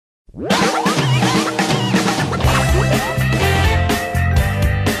Hi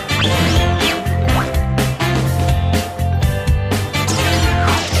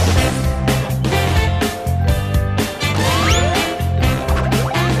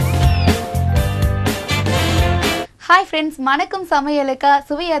friends, வணக்கம் சமையலுக்கு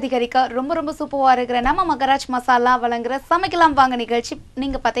சுவை அதிகரிக்க ரொம்ப சூப்பரா இருக்கிற நம்ம மகராஜ் மசாலா வழங்குற சமைக்கலாம் வாங்க நிகழ்ச்சி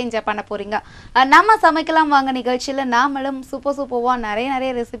நீங்க பார்த்து என்ஜாய் பண்ண போறீங்க. நம்ம சமைக்கலாம் வாங்க நிகழ்ச்சியில நாமளும் சூப்பரா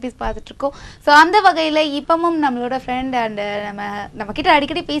நிறைய ரெசிபிஸ் பார்த்துட்டு இருக்கோம். சோ அந்த வகையில இப்பவும் நம்மளோட ஃப்ரெண்ட் அண்ட் நம்ம கிட்ட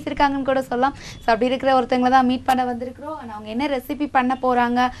அடிக்கடி பேசிருக்காங்கன்னு கூட சொல்லலாம். சோ அப்படி இருக்கிற ஒருத்தங்கள தான் மீட் பண்ண வந்திருக்கோம். அவங்க என்ன ரெசிபி பண்ண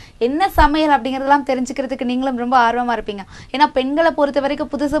போறாங்க, என்ன சமையல் அப்படிங்கறதெல்லாம் தெரிஞ்சுக்கிறதுக்கு நீங்களும் ரொம்ப ஆர்வமா இருப்பீங்க. ஏன்னா பெண்களை பொறுத்த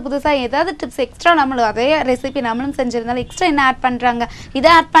வரைக்கும் புதுசா ஏதாவது டிப்ஸ் எக்ஸ்ட்ரா நம்மளும் அதே ரெசிபி நம்மளும் செஞ்சிருந்தாலும் எக்ஸ்ட்ரா என்ன ஆட் பண்றாங்க, இதை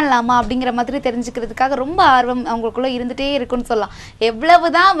ஆட் பண்ணலாமா அப்படிங்கிற மாதிரி தெரிஞ்சுக்கிறதுக்காக ரொம்ப ஆர்வம் அவங்களுக்குள்ள இருந்துட்டே இருக்குன்னு சொல்லலாம்.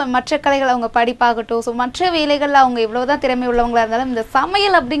 எவ்வளவுதான் மற்ற கலைகள் அவங்க படிப்பாகட்டும், ஸோ மற்ற வேலைகள்ல அவங்க எவ்வளவுதான் திறமை உள்ளவங்களா இருந்தாலும் இந்த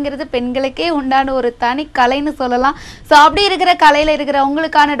சமையல் அப்படிங்கிறது பெண்களுக்கே உண்டான ஒரு தனி கலைன்னு சொல்லலாம். ஸோ அப்படி இருக்கிற கலையில இருக்கிற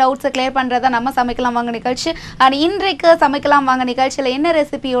உங்களுக்கான டவுட்ஸை கிளியர் பண்றதா நம்ம சமைக்கலாம் வாங்க நிகழ்ச்சி. அண்ட் இன்றைக்கு சமைக்கலாம் வாங்க நிகழ்ச்சியில என்ன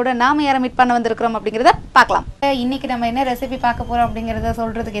ரெசிபியோட நாம யாரை மீட் பண்ண வந்திருக்கிறோம் அப்படிங்கிறத பார்க்கலாம். இன்னைக்கு நம்ம என்ன ரெசிபி பார்க்க போறோம் அப்படிங்கிறத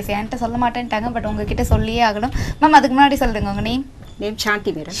சொல்றதுக்கு என்கிட்ட சொல்ல மாட்டேன்ட்டாங்க, பட் உங்ககிட்ட சொல்லியே ஆகணும். மேம் அதுக்கு முன்னாடி சொல்லுங்க உங்க நேம்.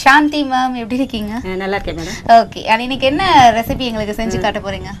 சாந்தி மேடம். சாந்தி மேம், எப்படி இருக்கீங்க? நல்லா இருக்கேன் மேடம். ஓகே, இன்னைக்கு என்ன ரெசிபி எங்களுக்கு செஞ்சு காட்ட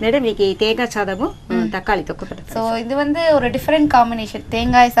போறீங்க? மேடம் இன்னைக்கு தேங்காய் சாதமும் தக்காளி தொக்கு. ஸோ இது வந்து ஒரு டிஃப்ரெண்ட் காம்பினேஷன்,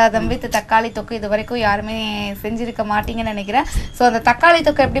 தேங்காய் சாதம் வித் தக்காளி தொக்கு. இது வரைக்கும் யாருமே செஞ்சிருக்க மாட்டீங்கன்னு நினைக்கிறேன். ஸோ அந்த தக்காளி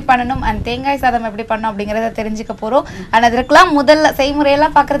தொக்கு எப்படி பண்ணணும் அண்ட் தேங்காய் சாதம் எப்படி பண்ணணும் அப்படிங்கிறத தெரிஞ்சுக்க போறோம். அண்ட் அதற்கெல்லாம் முதல்ல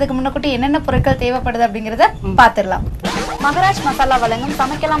செய்முறையெல்லாம் பார்க்கறதுக்கு முன்னாடி என்னென்ன பொருட்கள் தேவைப்படுது அப்படிங்கிறத பார்த்துடலாம். மகராஜ் மசாலா வழங்கும்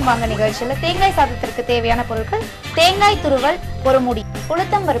சமைக்கலாம் வாங்க நிகழ்ச்சியில தேங்காய் சாதத்திற்கு தேவையான பொருட்கள்: தேங்காய் துருவல் ஒரு முடி,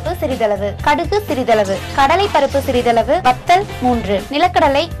 உளுத்தம் பருப்பு சிறிதளவு, கடுகு சிறிதளவு, கடலை பருப்பு சிறிதளவு, வத்தல் 3,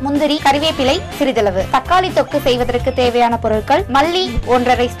 நிலக்கடலை, முந்திரி, கறிவேப்பிலை சிறிதளவு. தக்காளி தொக்கு செய்வதற்கு தேவையான பொருட்கள்: மல்லி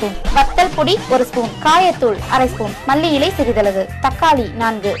 1½ ஸ்பூன், வத்தல் பொடி 1 ஸ்பூன், காயத்தூள் 1/2 ஸ்பூன், மல்லி இலை சிறிதளவு, தக்காளி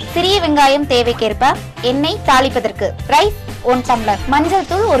 4, சிறிய வெங்காயம் தேவைக்கேற்ப, எண்ணெய் தாளிப்பதற்கு, ரைஸ் 1 டம்ளர், மஞ்சள்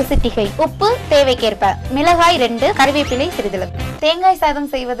தூள் 1 சிட்டிகை, உப்பு தேவைக்கேற்ப, மிளகாய் 2, கறிவேப்பிலை சிறிதளவு. தேங்காய் சாதம்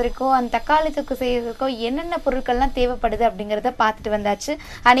செய்வதற்கோ அந்த தக்காளி தொக்கு செய்வதற்கோ என்னென்ன பொருட்கள்லாம் தேவைப்படுது அப்படிங்கிறத பார்த்துட்டு வந்தாச்சு.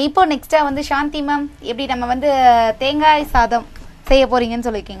 அண்ட் இப்போ நெக்ஸ்டா வந்து சாந்தி மேம், எப்படி நம்ம வந்து தேங்காய் சாதம் செய்ய போறீங்கன்னு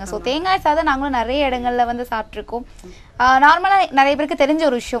சொல்லியிருக்கீங்க. ஸோ தேங்காய் சாதம் நாங்களும் நிறைய இடங்கள்ல வந்து சாப்பிட்ருக்கோம். நார்மலாக நிறைய பேருக்கு தெரிஞ்ச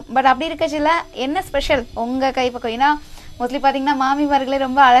ஒரு விஷயம், பட் அப்படி இருக்கச்சில என்ன ஸ்பெஷல் உங்க கைப்பக்கம்? ஏன்னா மோஸ்ட்லி பார்த்தீங்கன்னா மாமிமார்களே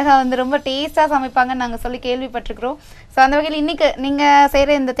ரொம்ப அழகாக வந்து ரொம்ப டேஸ்ட்டாக சமைப்பாங்கன்னு நாங்கள் சொல்லி கேள்விப்பட்டிருக்கிறோம். ஸோ அந்த வகையில் இன்னைக்கு நீங்கள்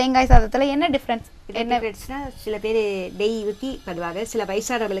செய்கிற இந்த தேங்காய் சாதத்தில் என்ன டிஃப்ரென்ஸ்? என்ன டிஃப்ரென்ஸ்னா, சில பேர் நெய் ஊற்றி பண்ணுவாங்க, சில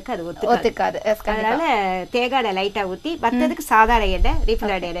வயசானவங்களுக்கு அது ஒத்துக்காது. அதனால தேங்காய் லைட்டாக ஊற்றி மற்றதுக்கு சாதாரண எண்ணெய்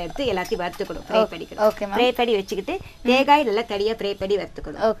ரீஃபைண்ட் எண்ணெய் எடுத்து எல்லாத்தையும் வறுத்துக்கணும், ஃப்ரை பண்ணிக்கணும். ஓகே, ஃப்ரை பண்ணி வச்சுக்கிட்டு தேங்காய் நல்லா தனியாக ஃப்ரை பண்ணி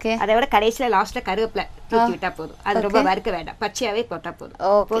வறுத்துக்கணும். ஓகே, அதை விட கடைசியில் லாஸ்ட்டில் கருவேப்பிலை தூக்கி விட்டா போதும். அது ரொம்ப வறுக்க வேண்டாம், பச்சையாவே போட்டால் போதும்.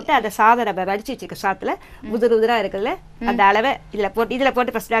 போட்டு அந்த சாதம் நம்ம வடிச்சு வச்சுக்க சாதத்தில் உதிரா இருக்குல்ல, அந்த அளவை இதில்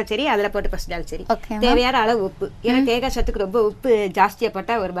போட்டு பசினாலும் சரி, அதில் போட்டு பசினாலும் சரி. தேவையான அளவு உப்பு, ஏன்னா தேங்காய் சத்துக்கு ரொம்ப உப்பு ஜாஸ்தியாக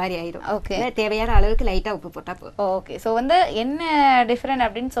போட்டால் ஒரு மாதிரி ஆயிடும். தேவையான அளவுக்கு லைட்டாக உப்பு போட்டால் போதும். ஓகே, ஸோ வந்து என்ன டிஃப்ரெண்ட்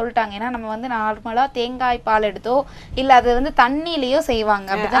அப்படின்னு சொல்லிட்டாங்க. ஏன்னா நம்ம வந்து நார்மலாக தேங்காய் பால் எடுத்தோ இல்லை அது வந்து தண்ணியிலையோ செய்வாங்க.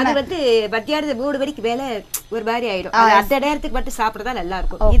 அது வந்து மத்தியானது 3 மணிக்கு மேலே ஒரு மாதிரி ஆயிடும். அந்த நேரத்துக்கு மட்டும் சாப்பிட்றதா நல்லா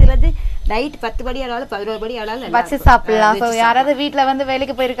இருக்கும். இது வந்து நைட் 10 மணி ஆனாலும் 11 மணி ஆனாலும் வச்சு சாப்பிடலாம். ஸோ யாராவது வீட்டில் வந்து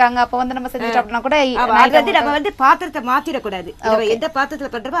வேலைக்கு போயிருக்காங்க, அப்போ வந்து நம்ம செஞ்சு சாப்பிட்டோம்னா கூட நம்ம வந்து பாத்திரத்தை மாத்திடக்கூடாது. எந்த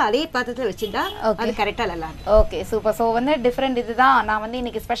பாத்திரத்துல பண்றோமோ அதே பாத்திரத்துல வச்சுட்டா அது கரெக்டா நல்லா இருக்கும். Okay, super. ஸோ வந்து டிஃப்ரெண்ட் இதுதான் நான் வந்து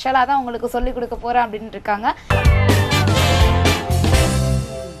இன்னைக்கு ஸ்பெஷலாக தான் உங்களுக்கு சொல்லி கொடுக்க போறேன் அப்படின்னு இருக்காங்க.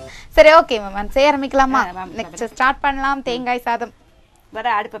 சரி, ஓகே மேம், செய்ய ஆரம்பிக்கலாமா? நெக்ஸ்ட் ஸ்டார்ட் பண்ணலாம். தேங்காய் சாதம் வர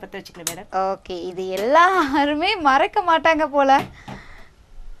அடுப்பை பற்ற வச்சுக்கலாம் மேடம். ஓகே, இது எல்லாருமே மறக்க மாட்டாங்க போல.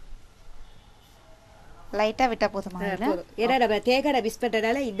 லைட்டா விட்டா போதுமா? ஏன்னா நம்ம தேங்காய் மிஸ்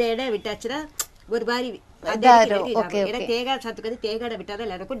பண்றதுனால இந்த இடம் விட்டாச்சுன்னா ஒரு மாதிரி தேங்காய் சாத்துக்கு வந்து தேங்காய் விட்டாதான்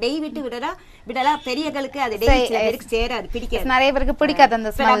நல்லா இருக்கும். நெய் விட்டு விடலாம். பெரியங்களுக்கு அது நெய் சேராது, பிடிக்காது. நிறைய பேருக்கு பிடிக்காது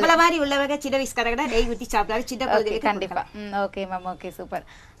அந்த ஸ்மெல். நம்மள மாதிரி உள்ளவங்க சின்ன வயசுக்காரங்க நெய் ஊற்றி சாப்பிடாது, சின்ன குழந்தைகளுக்கு கண்டிப்பா. Okay ma'am, okay, super.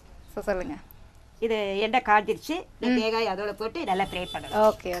 So சொல்லுங்க. இது எண்ணெய் காஞ்சிருச்சு, தேங்காய் அதோட போட்டு நல்லா ஃப்ரை பண்ணணும்.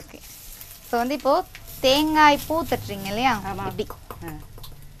 Okay, okay. ஸோ வந்து இப்போ தேங்காய் பூ தட்டுறீங்க இல்லையா? இப்படி.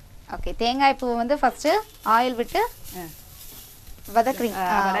 ஓகே, தேங்காய் பூ வந்து ஃபர்ஸ்ட் ஆயில் விட்டு வதக்குறீங்க.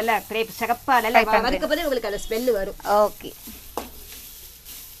 நல்லா சிகப்பா நல்லா வதக்கும்போது உங்களுக்கு அந்த ஸ்மெல் வரும். ஓகே,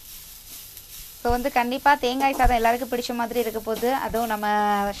 ஸோ வந்து கண்டிப்பாக தேங்காய் சாதம் எல்லாருக்கும் பிடிச்ச மாதிரி இருக்க போகுது. அதுவும் நம்ம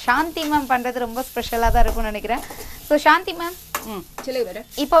சாந்தி மேம் பண்ணுறது ரொம்ப ஸ்பெஷலாக தான் இருக்கும்னு நினைக்கிறேன். ஸோ சாந்தி மேம்,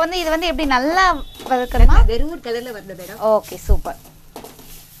 இப்போ வந்து இது வந்து எப்படி நல்லா வதக்கணுமா? வெறும் கலரில் வரணும் மேடம். Okay, super.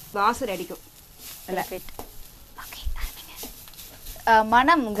 வாசனை அடிக்கும் நல்லா.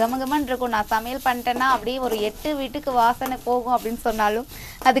 மனம் கமகமன்னு இருக்கும். நான் சமையல் பண்ணிட்டேன்னா அப்படியே ஒரு 8 வீட்டுக்கு வாசனை போகும் அப்படின்னு சொன்னாலும்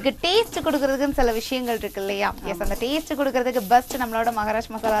அதுக்கு டேஸ்ட் கொடுக்கறதுக்குன்னு சில விஷயங்கள் இருக்கு இல்லையா? எஸ், அந்த டேஸ்ட் கொடுக்கறதுக்கு பெஸ்ட் நம்மளோட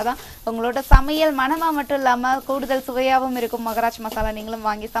மகாராஜ் மசாலா தான். உங்களோட சமையல் மனமா மட்டும் இல்லாம கூடுதல் சுவையாகவும் இருக்கும் மகாராஜ் மசாலா. நீங்களும்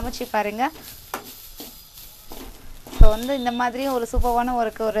வாங்கி சமைச்சு பாருங்க. ஸோ வந்து இந்த மாதிரி ஒரு சூப்பரான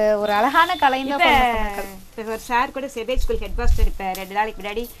ஒரு ஒரு அழகான கலைந்த ஒரு சார் கூட செபேஜ் ஸ்கூல் ஹெட் மாஸ்டர் இப்போ 2 நாளைக்கு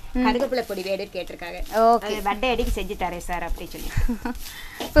முன்னாடி கருவேப்பிலை பொடி வேணும்னு கேட்டிருக்காங்க. ஓகே, பட்டை அடிக்கு செஞ்சு தரேன் சார் அப்படி சொல்லி.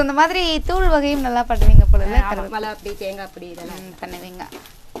 ஸோ இந்த மாதிரி தூள் வகையும் நல்லா பண்ணுவீங்க போல இல்லை? மலை அப்படி தேங்காய் அப்படி இதெல்லாம் பண்ணுவீங்க.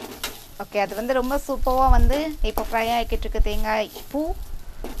 ஓகே, அது வந்து ரொம்ப சூப்பராக வந்து இப்போ ஃப்ரை ஆகிக்கிட்டு இருக்கு தேங்காய் பூ.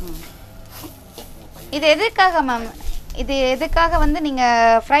 இது எதுக்காக மேம்? இது எதுக்காக வந்து நீங்க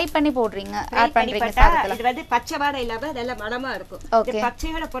ஃப்ரை பண்ணி போடுறீங்க, ஆட் பண்றீங்க சாதத்துல? இது வந்து பச்சை வாடை இல்லாம நல்ல மணமா இருக்கும். இது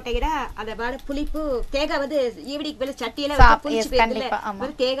பச்சையோட போட்டீங்கன்னா அந்த வாடை புளிப்பு தேங்காய் வந்து ஈவினிங் மேல சட்டியில புளிச்சு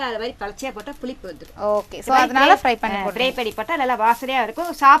போயிடுது. தேங்காய் அந்த மாதிரி பச்சையா போட்டா புளிப்பு வந்துடும். ஓகே, சோ அதனால ஃப்ரை பண்ணி போட்டா நல்லா வாசனையா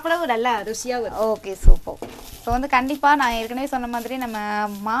இருக்கும், சாப்பிடவும் நல்லா ருசியாவும் இருக்கும். Okay, super. ஸோ வந்து கண்டிப்பா நான் ஏற்கனவே சொன்ன மாதிரி நம்ம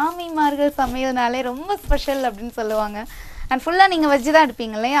மாமிமார்கள் சமையல்னாலே ரொம்ப ஸ்பெஷல் அப்படின்னு சொல்லுவாங்க. அண்ட் ஃபுல்லா நீங்க வெஜ் தான்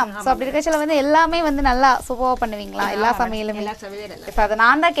எடுப்பீங்க இல்லையா? ஸோ அப்படி இருக்கச்சுல வந்து எல்லாமே வந்து நல்லா சூப்பரா பண்ணுவீங்களா எல்லா சமையலுமே? இப்போ அதை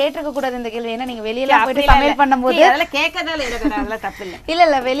நான் தான் கேட்டிருக்க கூடாது இந்த கேள்வி. ஏன்னா நீங்க வெளியெல்லாம் போயிட்டு சமையல் பண்ணும்போது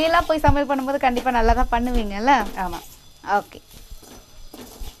இல்ல வெளியெல்லாம் போய் சமையல் பண்ணும்போது கண்டிப்பா நல்லா தான் பண்ணுவீங்கல்ல? ஆமா. ஓகே,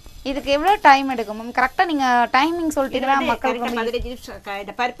 இதுக்கு எவ்வளவு டைம் எடுக்கும் மேம்? கரெக்டா நீங்க டைமிங் சொல்லிட்டீங்கன்னா மக்களுக்கு 15 நிமிஷம்.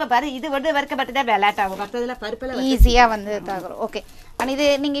 இந்த பருப்பை பாரு, இது வந்து வறுக்க மட்டும் தான் லேட் ஆகும், மற்றதுல பருப்புல ஈஸியா வந்து தாகும். ஓகே, அண்ட் இது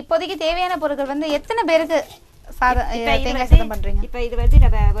நீங்க இப்போதைக்கு தேவையான பொருட்கள் வந்து எத்தனை பேருக்கு தேங்காய் சாதம் பண்றீங்க? இப்போ இது வந்து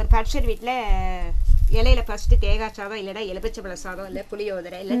நம்ம ஒரு ஃபங்க்ஷன் வீட்டில் இலையில ஃபர்ஸ்ட் தேங்காய் சாதம் இல்லைன்னா எலுமிச்சம்பழ சாதம் இல்லை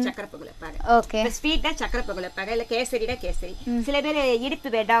புளியோதரை இல்லை சக்கரை பொங்கல் வைப்பாங்க. ஓகே, ஸ்வீட்னா சக்கரை பொங்கல் வைப்பாங்க, இல்லை கேசரினா கேசரி. சில பேர்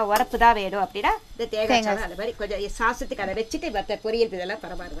இனிப்பு வேண்டாம் உரப்பு தான் வேணும் அப்படின்னா இந்த தேங்காய் சாதம் அந்த மாதிரி கொஞ்சம் சாசத்துக்கு அதை வச்சுட்டு மற்ற பொரியல் இதெல்லாம்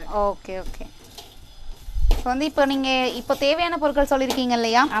பரமாறுவாங்க. Okay okay. வந்து இப்போ நீங்க இப்போ தேவையான பொருட்கள் சொல்லியிருக்கீங்க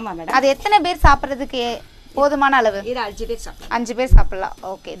இல்லையா? ஆமா மேடம். அது எத்தனை பேர் சாப்பிட்றதுக்கு போதுமான அளவு? இது 5 பேர் சாப்பிடலாம். 5 பேர் சாப்பிடலாம்.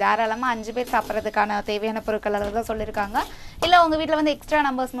 ஓகே, தாராளமா 5 பேர் சாப்பிட்றதுக்கான தேவையான பொருட்கள் அளவு தான் சொல்லியிருக்காங்க. இல்ல உங்க வீட்ல வந்து எக்ஸ்ட்ரா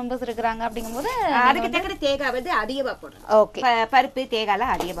மெம்பர்ஸ் இருக்கிறாங்க அப்படிங்கும்போது அதுக்கு தக்கன தேங்காய் வந்து அதிகமா போடணும். ஓகே, பருப்பு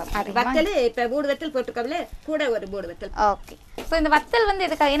தேங்காய்லாம் அதிகமா. வத்தல் இப்ப 3 வத்தல் போட்டுக்கோம்ல, கூட ஒரு 3 வத்தல். ஓகே, ஸோ இந்த வத்தல் வந்து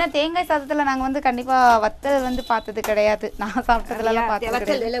எதுக்காக? ஏன்னா தேங்காய் சாதத்துல நாங்க வந்து கண்டிப்பா வத்தல் வந்து பார்த்தது கிடையாது. நான் சாப்பிட்டதுல பார்த்தது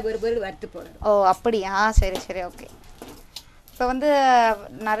வத்தல் எல்லாம் ஒரு பொருள் வறுத்து போடணும். ஓ அப்படியா, சரி சரி. ஓகே, ஸோ வந்து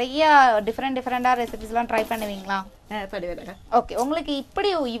நிறைய டிஃப்ரெண்டாக ரெசிபிஸ்லாம் ட்ரை பண்ணுவீங்களா? பண்ணுவேன் மேடம். ஓகே, உங்களுக்கு இப்படி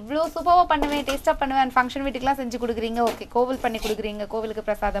இவ்வளோ சூப்பராக பண்ணுவேன், டேஸ்ட்டாக பண்ணுவேன், ஃபங்க்ஷன் வீட்டுக்குலாம் செஞ்சு கொடுக்குறீங்க. ஓகே, கோவில் பண்ணி கொடுக்குறீங்க, கோவிலுக்கு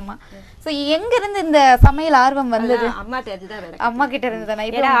பிரசாதமா. ஸோ எங்கேருந்து இந்த சமையல் ஆர்வம் வந்தது? அம்மாட்ட இருந்துதான் மேடம். அம்மா கிட்ட இருந்து தானே?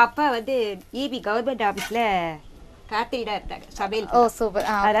 இப்போ அப்பா வந்து இபி கவர்மெண்ட் ஆஃபீஸில் கார்த்திகா இருந்தாங்க சமையல். ஓ சூப்பர்.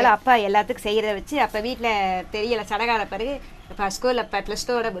 அதனால அப்பா எல்லாத்துக்கும் செய்யறத வச்சு அப்போ வீட்டில் தெரியல சடகான பிறகு இப்போ ஸ்கூலில்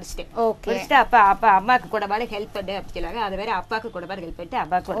 +2 முடிச்சிட்டேன். முடிச்சுட்டு அப்பா அம்மாவுக்கு கூட மாதிரி ஹெல்ப் பண்ணு அப்படின்னு சொல்லாங்க. அது வேற அப்பாவுக்கு கூட மாதிரி ஹெல்ப் பண்ணிட்டு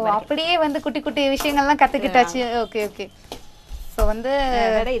அப்பாவுக்கு கூட அப்படியே வந்து குட்டி குட்டி விஷயங்கள்லாம் கற்றுக்கிட்டாச்சு. Okay okay. ஸோ வந்து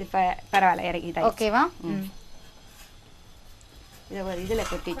இது பரவாயில்ல இறங்கிட்டா. ஓகேவா? இதை ஒரு இதில்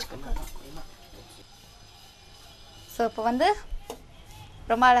கொட்டி வச்சுக்கணும். ஸோ இப்போ வந்து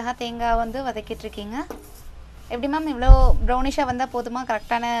ரொம்ப அழகாக தேங்காய் வந்து வதக்கிட்டு இருக்கீங்க. எப்படி மேம் இவ்வளோ ப்ரௌனிஷாக வந்தால் போதுமா?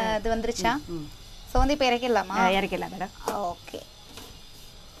 கரெக்டான இது வந்துருச்சா? ஸோ வந்து இப்போ இறக்கிடலாமா? இறக்கிடலாம் மேடம். ஓகே,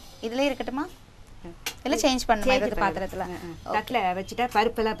 இதுலேயே இருக்கட்டுமா இல்லை சேஞ்ச் பண்ணுமா? இது பாத்திரத்தில் தட்டில் வச்சுட்டா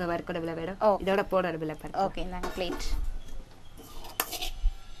பருப்பெல்லாம் இப்போ வறுக்கணும்ல மேடம். இதோட போடணும்ல பருப்பு. ஓகே, நாங்கள் பிளேட்.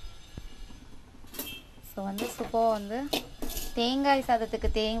 ஸோ வந்து சூப்பராக வந்து தேங்காய்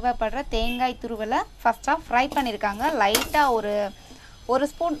சாதத்துக்கு தேவைப்படுற தேங்காய் துருவலை ஃபஸ்ட்டாக ஃப்ரை பண்ணியிருக்காங்க. லைட்டாக ஒரு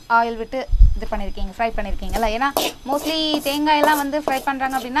ஸ்பூன் ஆயில் விட்டு இது பண்ணியிருக்கீங்க, ஃப்ரை பண்ணியிருக்கீங்களா? ஏன்னா மோஸ்ட்லி தேங்காயெல்லாம் வந்து ஃப்ரை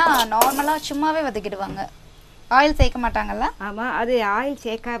பண்ணுறாங்க அப்படின்னா நார்மலாக சும்மாவே வதக்கிடுவாங்க, ஆயில் சேர்க்க மாட்டாங்கல்ல? ஆமாம், அது ஆயில்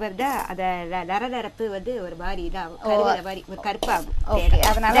சேர்க்காம இருந்தால் அதை நரநரப்பு வந்து ஒரு மாதிரி இதாகும், இந்த மாதிரி ஒரு கருப்பாகும். ஓகே,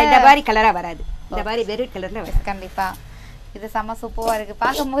 அதனால இந்த மாதிரி கலராக வராது, இந்த மாதிரி வெறும் கலரில் வரும். கண்டிப்பாக இது செம்ம சூப்பராக இருக்குது.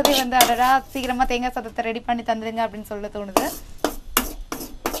 பார்க்கும்போதே வந்து அடடா சீக்கிரமாக தேங்காய் சாதத்தை ரெடி பண்ணி தந்துடுங்க அப்படின்னு சொல்ல தோணுது.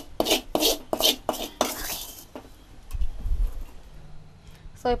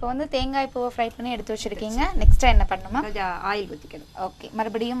 ஸோ இப்போ வந்து தேங்காய் பூவை ஃப்ரை பண்ணி எடுத்து வச்சுருக்கீங்க. நெக்ஸ்ட்டாக என்ன பண்ணணுமா? கொஞ்சம் ஆயில் ஊற்றிக்கணும். ஓகே,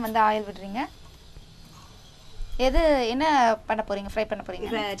 மறுபடியும் வந்து ஆயில் விடுறீங்க. எது என்ன பண்ண போறீங்க? ஃப்ரை பண்ண போறீங்க?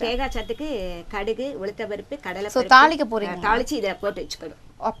 இப்போ தேங்காய் சாத்துக்கு கடுகு உளுத்த பருப்பு கடலை. ஸோ தாளிக்க போறீங்க? தாளிச்சு இதில் போட்டு வச்சுக்கணும்.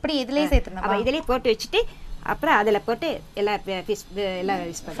 அப்படி இதுலேயே சேர்த்துணும்? அப்போ இதிலே போட்டு வச்சுட்டு அப்புறம் அதில் போட்டு எல்லாம்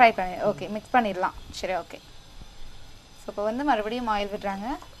ஃப்ரை பண்ணி ஓகே மிக்ஸ் பண்ணிடலாம். சரி, ஓகே. ஸோ இப்போ வந்து மறுபடியும் ஆயில் விடுறாங்க.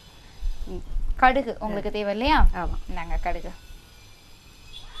 கடுகு உங்களுக்கு தேவை இல்லையா? ஆமாம், நாங்கள் கடுகு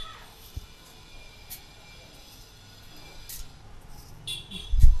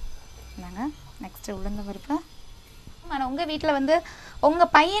நாங்கள் நெக்ஸ்ட்டு உளுந்த பருப்பு. ஆனால் உங்கள் வீட்டில் வந்து உங்க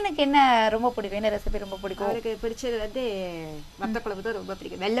பையனுக்கு என்ன ரொம்ப பிடிக்கும், என்ன ரெசிபி ரொம்ப பிடிக்கும்? அவருக்கு பிடிச்சது வந்து வத்த குழம்பு தான் ரொம்ப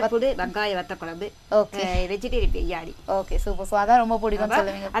பிடிக்கும். வெள்ளைப்பூடு வெங்காய வத்த குழம்பு, vegetarian biryani. Okay super. So அதான் ரொம்ப பிடிக்கும்னு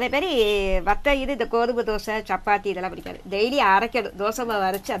சொல்லுவீங்க. அதே மாதிரி வத்த இந்த கோதுமை தோசை சப்பாத்தி இதெல்லாம் பிடிக்காது. டெய்லி அரைக்கணும், தோசை மாவு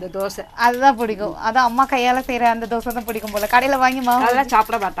அரைச்சு அந்த தோசை அதுதான் பிடிக்கும். அதான் அம்மா கையால செய்யற அந்த தோசை தான் பிடிக்கும் போல. கடையில வாங்கி மாவு அதெல்லாம்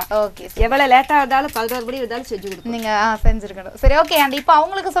சாப்பிட மாட்டான். ஓகே, எவ்வளவு லேட்டா இருந்தாலும் 11 மணி இருந்தாலும் செஞ்சு கொடுக்கும். நீங்க செஞ்சிருக்கணும். சரி ஓகே. அண்ட் இப்போ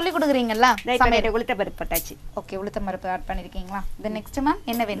அவங்களுக்கு சொல்லி கொடுக்குறீங்கல்ல சமையல். உளுத்த பருப்பு போட்டாச்சு. ஓகே, உளுத்த பருப்பு ஆட் பண்ணிருக்கீங்களா? இது நெக்ஸ்ட் மேம்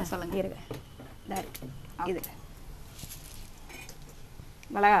என்ன வேணும் சொல்லுங்க. இது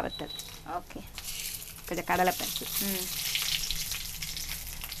மிளகா வத்தல். ஓகே, கொஞ்சம் கடலை பருப்பு.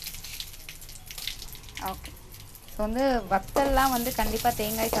 ஓகே. ஸோ வந்து வத்தல்லாம் வந்து கண்டிப்பாக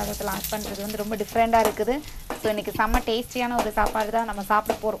தேங்காய் சாதத்தில் ஆட் பண்ணுறது வந்து ரொம்ப டிஃப்ரெண்ட்டாக இருக்குது. ஸோ இன்றைக்கி செம்ம டேஸ்டியான ஒரு சாப்பாடு தான் நம்ம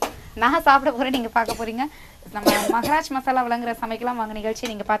சாப்பிட போகிறோம். நான் சாப்பிட போகிறேன், நீங்கள் பார்க்க போகிறீங்க. நம்ம மகாராஜ் மசாலா வழங்குற சமைக்கலாம் வாங்க நிகழ்ச்சி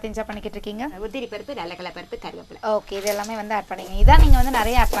நீங்கள் பார்த்து என்ஜாய் பண்ணிக்கிட்டு இருக்கீங்க. உதிரி பருப்பு, நிலக்கடலை பருப்பு, கருவேப்பிலை. ஓகே, இது எல்லாமே வந்து ஆட் பண்ணிங்க. இதான் நீங்கள் வந்து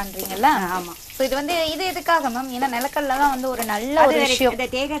நிறைய ஆட் பண்ணுறீங்கல்ல? ஆமாம். ஸோ இது வந்து இது எதுக்காக மேம்? ஏன்னா நிலக்கடலை தான் வந்து ஒரு நல்ல ஒரு விஷயம். இந்த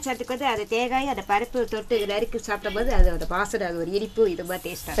தேங்காய் சாத்துக்கு வந்து அது தேங்காய் அந்த பருப்பு தொட்டு நறுக்கி சாப்பிடும் போது அதோட வாசனை, அது ஒரு இனிப்பு, இது மாதிரி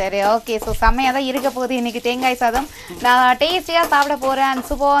டேஸ்ட்டாக. சரி ஓகே. ஸோ செம்மையாக தான் இருக்க போகுது இன்னைக்கு தேங்காய் சாதம். நான் டேஸ்டியாக சாப்பிட போகிறேன், அண்ட்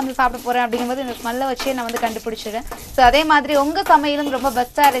சூப்பராக வந்து சாப்பிட போகிறேன் அப்படிங்கும்போது இந்த ஸ்மெல்லை வச்சே நான் வந்து கண்டுபிடிச்சிடுறேன். ஸோ அதே மாதிரி உங்கள் சமையலும் ரொம்ப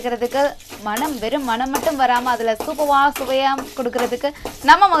பெஸ்ட்டாக இருக்கிறதுக்கு, வெறும் மனம் மட்டும் வராமல் அதில் சூப்பராக சுவையாக கொடுக்கறதுக்கு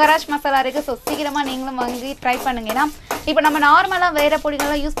நம்ம மகாராஜ் மசாலா இருக்குது. ஸோ சீக்கிரமாக நீங்களும் வாங்கி ட்ரை பண்ணுங்க. ஏன்னா இப்போ நம்ம நார்மலாக வேறு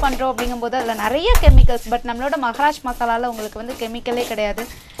பொடிகள்லாம் யூஸ் பண்ணுறோம் அப்படிங்கும்போது அதில் நிறைய கெமிக்கல்ஸ். பட் நம்மளோட மகாராஜ் மசாலாவில் உங்களுக்கு வந்து கெமிக்கலே கிடையாது.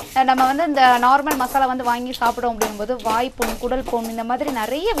 நம்ம வந்து இந்த நார்மல் மசாலா வந்து வாங்கி சாப்பிடும் அப்படிங்கும்போது வாய் புண், குடல் புண், இந்த மாதிரி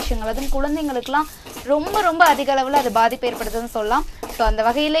நிறைய விஷயங்கள், அதுவும் குழந்தைங்களுக்குலாம் ரொம்ப ரொம்ப அதிக அளவில் அது பாதிப்பு ஏற்படுதுன்னு சொல்லலாம். ஸோ அந்த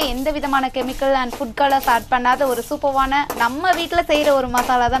வகையில் எந்த விதமான chemical and food colours add பண்ணாத ஒரு சூப்பரான நம்ம வீட்டில் செய்கிற ஒரு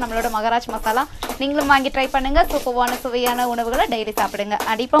மசாலா தான் நம்மளோட மகாராஜ் மசாலா. நீங்களும் வாங்கி ட்ரை பண்ணுங்கள். சூப்பரான சுவையான உணவுகளை டெய்லி சாப்பிடுங்க.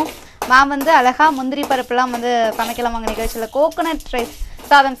 அடிப்போம் மேம் வந்து அழகாக முந்திரி பருப்புலாம் வந்து சமைக்கலாம் வாங்க நிகழ்ச்சியில் கோகோனட் ரைஸ்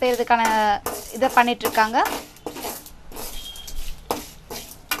சாதம் செய்கிறதுக்கான இதை பண்ணிகிட்ருக்காங்க.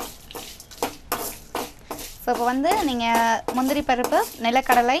 ஸோ இப்போ வந்து நீங்கள் முந்திரி பருப்பு,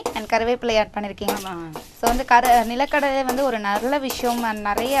 நிலக்கடலை அண்ட் கருவேப்பிலை ஆட் பண்ணியிருக்கீங்க. ஸோ வந்து நிலக்கடலை வந்து ஒரு நல்ல விஷயம்.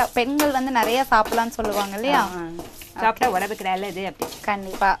 நிறைய பெண்கள் வந்து நிறைய சாப்பிடலான்னு சொல்லுவாங்க இல்லையா? சாப்பிட்டா உடம்புக்கு நல்லது அப்படி.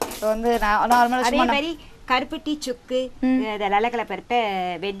 கண்டிப்பாக. ஸோ வந்து நார்மலாக கருப்பட்டி சுக்கு நிலக்கடலை பருப்பை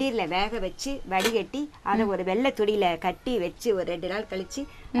வெந்நீரில் வேக வச்சு வடிகட்டி அதை ஒரு வெள்ளை துணியில கட்டி வச்சு ஒரு 2 நாள் கழிச்சு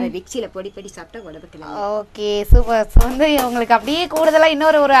அதை மிக்சியில் பொடி பண்ணி சாப்பிட்டா உடம்புக்கு நல்லது. Okay super. ஸோ வந்து உங்களுக்கு அப்படியே கூடுதலாக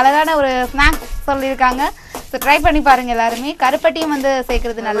இன்னொரு அழகான ஒரு ஸ்நாக்ஸ் சொல்லியிருக்காங்க. ஸோ ட்ரை பண்ணி பாருங்கள் எல்லாருமே. கருப்பட்டியும் வந்து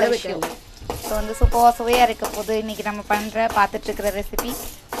சேர்க்கறது நல்ல விஷயம். ஸோ வந்து சூப்பராக சுவையாக இருக்க போது இன்னைக்கு நம்ம பண்ணுற பார்த்துட்ருக்கிற ரெசிபி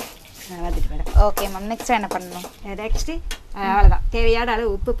வந்துட்டு மேடம். Okay ma'am. நெக்ஸ்ட் என்ன பண்ணணும்? நெக்ஸ்ட்டு அவ்வளோதான், தேவையான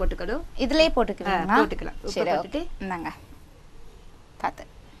அளவு உப்பு போட்டுக்கணும். இதுலேயே போட்டுக்கலாம். உப்பு போட்டுட்டு இந்தாங்க பார்த்து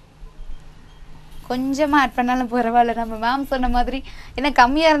கொஞ்சமாக ஆட் பண்ணாலும் பரவாயில்ல. நம்ம மேம் சொன்ன மாதிரி என்ன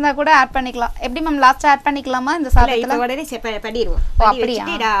கம்மியாக இருந்தால் கூட ஆட் பண்ணிக்கலாம். எப்படி மேம் லாஸ்ட்டாக ஆட் பண்ணிக்கலாமா இந்த சாதத்தில்? உடனே பண்ணிடுவோம். அப்படியா?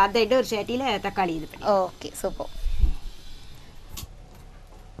 அந்த இன்னொரு சட்டியில் தக்காளி இது பண்ணி. Okay super.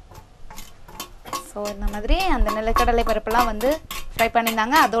 ஸோ இந்த மாதிரி அந்த நிலக்கடலை பருப்பெல்லாம் வந்து ஃப்ரை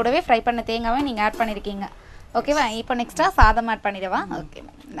பண்ணியிருந்தாங்க. அதோடவே ஃப்ரை பண்ண தேங்காவை நீங்கள் ஆட் பண்ணியிருக்கீங்க. ஓகேவா? இப்போ நெக்ஸ்ட்டாக சாதம் ஆட் பண்ணிடவா? Okay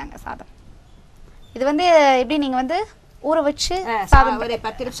ma'am. இந்தாங்க சாதம். இது வந்து எப்படி நீங்கள் வந்து ஊற வச்சு சாதம் ஒரு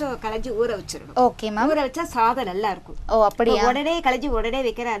 10 நிமிஷம் களைஞ்சி ஊற வச்சிடணும். Okay ma'am. ஊற வச்சா சாதம் நல்லா இருக்கும். ஓ அப்படியா? உடனே களைஞ்சி உடனே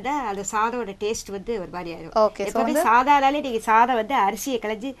வைக்கிறாங்க அந்த சாதோட டேஸ்ட் வந்து ஒரு மாதிரி ஆயிடும். ஓகே. எப்பவுமே சாதாலே நீங்கள் சாதம் வந்து அரிசியை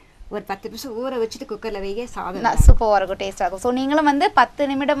களைஞ்சி ஒரு 10 நிமிஷம் ஊற வச்சுட்டு குக்கரில் வைக்க சாதம் சூப்பராக இருக்கும், டேஸ்டாக இருக்கும். ஸோ நீங்களும் வந்து 10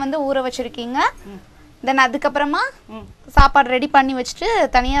 நிமிடம் வந்து ஊற வச்சுருக்கீங்க. தென் அதுக்கப்புறமா சாப்பாடு ரெடி பண்ணி வச்சுட்டு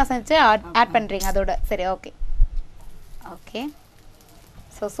தனியாக செஞ்சு ஆட் பண்ணுறீங்க அதோட. சரி ஓகே ஓகே.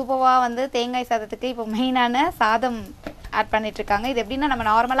 ஸோ சூப்பராக வந்து தேங்காய் சாதத்துக்கு இப்போ மெயினான சாதம் ஆட் பண்ணிகிட்ருக்காங்க. இது எப்படின்னா நம்ம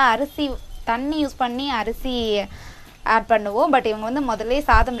நார்மலாக அரிசி தண்ணி யூஸ் பண்ணி அரிசி ஆட் பண்ணுவோம். பட் இவங்க வந்து முதல்ல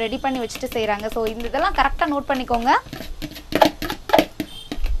சாதம் ரெடி பண்ணி வச்சுட்டு செய்கிறாங்க. ஸோ இந்த இதெல்லாம் கரெக்டாக நோட் பண்ணிக்கோங்க.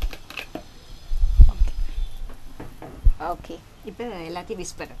 ஓகே. இப்போ எல்லாத்தையும்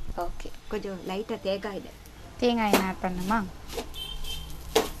மிக்ஸ் பண்ணுறேன். ஓகே. கொஞ்சம் லைட்டாக தேங்காய் எண்ணெய் ஆட் பண்ணுமா?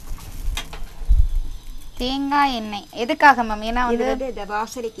 தேங்காய் எண்ணெய் எதுக்காக மேம்? ஏன்னா வந்து இந்த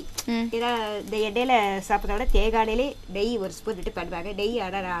வாசனைக்கு. ஏன்னா இந்த எண்ணெயில் சாப்பிட்றத விட தேங்காய் எண்ணெயிலே நெய் ஒரு ஸ்பூன் இட்டு பண்ணுவாங்க. நெய்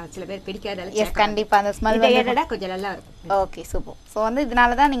ஆனால் சில பேர் பிடிக்காதால. எஸ் கண்டிப்பாக அந்த ஸ்மெல் எண்ணெய் கொஞ்சம் நல்லா இருக்கும். Okay super. ஸோ வந்து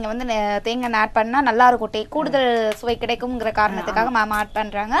இதனால தான் நீங்கள் வந்து தேங்காய் எண்ணெய் ஆட் பண்ணால் நல்லாயிருக்கும். கூடுதல் சுவை கிடைக்குங்கிற காரணத்துக்காக மேம் ஆட்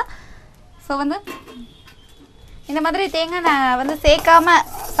பண்ணுறாங்க. ஸோ வந்து இந்த மாதிரி தேங்காய் நான் வந்து சேர்க்காம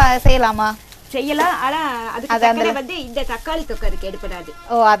செய்யலாமா? செய்யலாம். ஆனால் அதுக்கு வந்து இந்த தக்காளி தொக்கை அதுக்கு எடுப்படாது.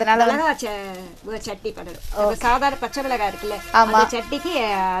 ஓ அதனால சட்னி பண்ணணும். சாதாரண பச்சை மிளகாய் இருக்குல்ல, அந்த சட்னிக்கு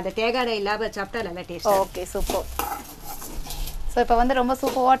அந்த தேங்காய் இல்லாமல் சாப்பிட்டா நல்லா டேஸ்ட். Okay super. ஸோ இப்போ வந்து ரொம்ப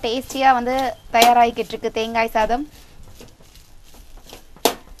சூப்பராக டேஸ்டியாக வந்து தயாராகிக்கிட்டு இருக்கு தேங்காய் சாதம்.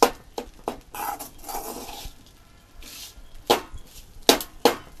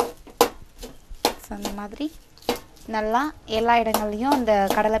 மாதிரி நல்லா எல்லா இடங்கள்லையும் இந்த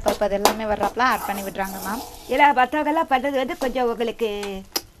கடலைப்பருப்பு அது எல்லாமே வர்றப்பல ஆட் பண்ணி விடுறாங்க மேம். எல்லாம் மற்றவங்கெல்லாம் பண்ணுறது வந்து கொஞ்சம் உங்களுக்கு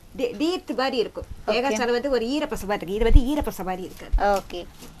டீர்த்து மாதிரி இருக்கும். தேங்காய் சாதம் வந்து ஒரு ஈரப்பசமாக இருக்குது, இது வந்து ஈரப்பச மாதிரி இருக்குது. ஓகே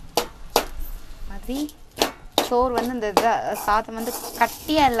மாதிரி சோறு வந்து இந்த சாதம் வந்து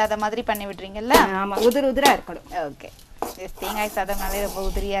கட்டியாக இல்லாத மாதிரி பண்ணி விடுறீங்கல்ல? ஆமாம், உதிராக இருக்கணும். ஓகே, தேங்காய் சாதம்னாலே ரொம்ப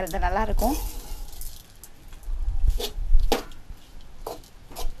உதிரியாக இருந்தால் நல்லாயிருக்கும்.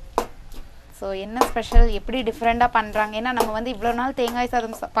 ஸோ என்ன ஸ்பெஷல், எப்படி டிஃப்ரெண்ட்டாக பண்ணுறாங்க? ஏன்னா நம்ம வந்து இவ்வளோ நாள் தேங்காய்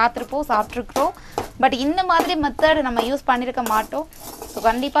சாதம் பார்த்துருப்போம், சாப்பிட்ருக்குறோம். பட் இந்த மாதிரி மெத்தட் நம்ம யூஸ் பண்ணியிருக்க மாட்டோம். ஸோ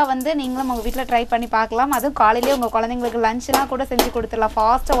கண்டிப்பாக வந்து நீங்களும் உங்கள் வீட்டில் ட்ரை பண்ணி பார்க்கலாம். அதுவும் காலையிலேயே உங்கள் குழந்தைங்களுக்கு லஞ்ச்லாம் கூட செஞ்சு கொடுத்துடலாம்.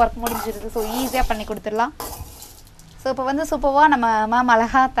 ஃபாஸ்ட்டாக ஒர்க் முடிஞ்சிருது. ஸோ ஈஸியாக பண்ணி கொடுத்துடலாம். ஸோ இப்போ வந்து சூப்பராக நம்ம மேம்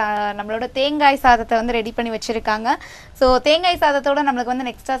அழகாக நம்மளோட தேங்காய் சாதத்தை வந்து ரெடி பண்ணி வச்சுருக்காங்க. ஸோ தேங்காய் சாதத்தோடு நம்மளுக்கு வந்து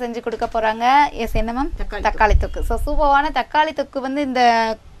நெக்ஸ்ட்டாக செஞ்சு கொடுக்க போகிறாங்க. எஸ், என்ன மேம்? தக்காளி தொக்கு. ஸோ சூப்பரான தக்காளி தொக்கு வந்து இந்த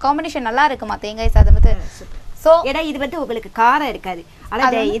காம்பினேஷன் நல்லா இருக்குமா தேங்காய் சாதம் வந்து? ஸோ ஏன்னா இது வந்து உங்களுக்கு காரம் இருக்காது.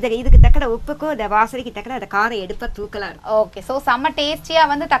 ஆனால் இதுக்கு தக்கன உப்புக்கும் இந்த வாசனைக்கு தக்கன அந்த காரம் எடுப்பா தூக்கலாம் இருக்கும். ஓகே, ஸோ செம்ம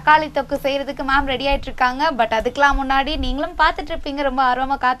டேஸ்டியாக வந்து தக்காளி தொக்கு செய்கிறதுக்கு மேம் ரெடி ஆகிட்டு இருக்காங்க. பட் அதுக்கெலாம் முன்னாடி நீங்களும் பார்த்துட்டு இருப்பீங்க, ரொம்ப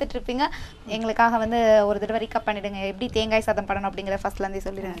ஆர்வமாக காத்துட்டு இருப்பீங்க. எங்களுக்காக வந்து ஒரு தடவை ரீகப் பண்ணிடுங்க, எப்படி தேங்காய் சாதம் பண்ணணும் அப்படிங்கிறத ஃபர்ஸ்ட்லேருந்தே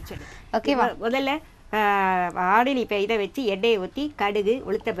சொல்லிடுங்க. ஓகேவா? முதல்ல ஆடியில் இப்போ இதை வச்சு எண்ணெயை ஊற்றி கடுகு,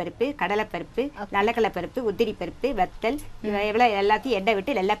 உளுத்தப்பருப்பு, கடலைப்பருப்பு, நல்லக்கடலைப்பருப்பு, உதிரி பருப்பு, வத்தல் எவ்வளோ எல்லாத்தையும் எண்ணெய்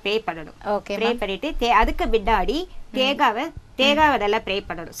விட்டு நல்லா ப்ரே பண்ணணும். ஓகே, ப்ரே பண்ணிவிட்டு அதுக்கு பின்னாடி தேங்காவை நல்லா ப்ரே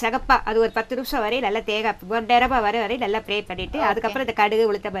பண்ணணும். சிகப்பா அது ஒரு 10 நிமிஷம் வரை நல்லா தேங்காய் நேரமாக வரை நல்லா ப்ரே பண்ணிவிட்டு அதுக்கப்புறம் இந்த கடுகு,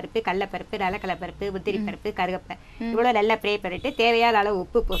 உளுத்தப்பருப்பு, கடலைப்பருப்பு, நல்லக்கடலைப்பருப்பு, உதிரி பருப்பு, கருவேப்பிலை இவ்வளோ நல்லா ப்ரே பண்ணிவிட்டு தேவையான அளவு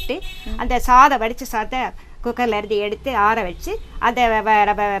உப்பு போட்டு அந்த சாதம் வடித்த சாதத்தை குக்கரில் இருந்து எடுத்து ஆற வச்சு அந்த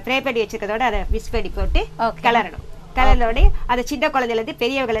நம்ம ப்ரே பண்ணி வச்சுக்கிறதோட அதை மிக்ஸ் பண்ணி போட்டு கிளறணும். கிளறோட அதை சின்ன குழந்தைலேருந்து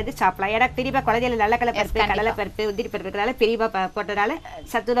பெரியவங்கலேருந்து சாப்பிடலாம். ஏன்னா பெரியப்பா குழந்தையில நல்ல பருப்பு, கடலைப்பருப்பு, உதிரி பருப்பு இருக்கிறதால பெரியப்பா போட்டதால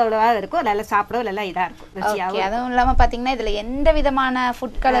சத்துணவுவாக இருக்கும், நல்லா சாப்பிடவும் நல்லா இதாக இருக்கும், ருசியாகவும். அதுவும் இல்லாமல் பார்த்தீங்கன்னா இதில் எந்த விதமான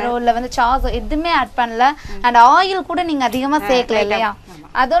ஃபுட் கலரோ இல்லை வந்து சாஸோ எதுவுமே ஆட் பண்ணல. அண்ட் ஆயில் கூட நீங்கள் அதிகமாக சேர்க்கல இல்லையா?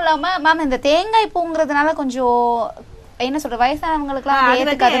 அதுவும் இல்லாமல் மேம் இந்த தேங்காய் பூங்கிறதுனால கொஞ்சம் என்ன சொல்ற வயசானவங்களுக்குலாம்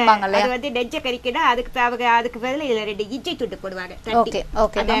ஏத்துக்காதும்பாங்க இல்லையா? அது வந்து நெஞ்ச கறிக்குன்னா அதுக்கு பதிலா இதுல 2 இஞ்சி துண்டு போடுவாங்க. ஓகே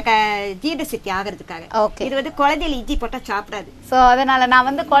ஓகே, அந்த ஜீரண சக்தி ஆகிறதுக்காக. ஓகே, இது வந்து குழந்தைல இஞ்சி போட்டா சாப்பிடாது. சோ அதனால நான்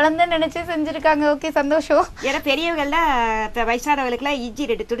வந்து குழந்தைன்னு நினைச்சு செஞ்சிருக்காங்க. ஓகே, சந்தோஷம். ஏன்னா பெரியவங்கள்லாம் வயசானவங்களுக்குலாம் இஞ்சி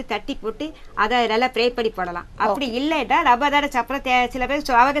 2 துண்டு தட்டி போட்டு அதை நல்லா ப்ரே பண்ணி போடலாம். அப்படி இல்லைன்னா நம்ம தானே சாப்பிட சில பேர்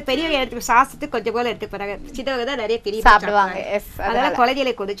அவங்க பெரியவங்க எடுத்து சாசத்துக்கு கொஞ்சம் போல எடுத்து போறாங்க, சின்னவங்க தான் நிறைய பெரிய சாப்பிடுவாங்க. அதனால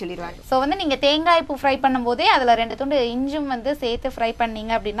குழந்தைகளை கொண்டு சொல்லிடுவாங்க. சோ வந்து நீங்க தேங்காய் பூ ஃப்ரை பண்ணும் போதே அதுல 2 துண்டு இஞ்சும் வந்து சேர்த்து ஃப்ரை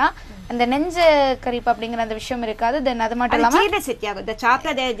பண்ணீங்க அப்படின்னா அந்த நெஞ்சு கறிப்பு அப்படிங்கிற அந்த விஷயம் இருக்காது. தென் அது மட்டும் இல்லாம ஜீரண சக்தி ஆகும். இந்த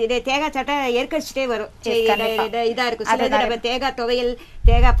சாப்பிட்டா தேங்காய் சாப்பிட்டா ஏற்கடிச்சுட்டே வரும், இதா இருக்கும். சில நம்ம தேங்காய் துவையல்,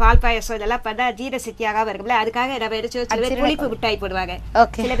 தேங்காய் பால் பாயசம் இதெல்லாம் பண்ணா ஜீரண சக்தி ஆகாம இருக்கும்ல, அதுக்காக நம்ம எடுத்து சில பேர் புளிப்பு மிட்டாய் போடுவாங்க,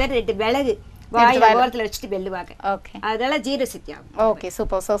 சில பேர் 2 மிளகு வாயில ஓரத்துல வச்சுட்டு வெல்லுவாங்க. ஓகே, அதனால ஜீரண சக்தி ஆகும். Okay,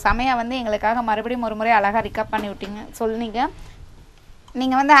 super. ஸோ சமையா வந்து எங்களுக்காக மறுபடியும் ஒரு முறை அழகா ரிகப் பண்ணி விட்டீங்க. சொன்னீங்க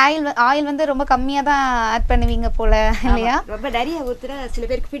நீங்க வந்து ஆயில் வந்து ரொம்ப கம்மியா தான் ஆட் பண்ணுவீங்க போல இல்லையா? ரொம்ப நிறைய ஊத்துற சில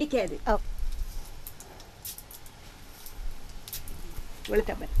பேருக்கு பிடிக்காது.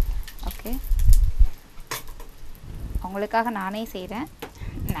 ஓகே, உங்களுக்காக நானே செய்கிறேன்.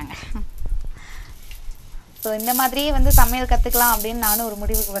 நாங்க ஸோ இந்த மாதிரியே வந்து சமையல் கற்றுக்கலாம் அப்படின்னு நானும் ஒரு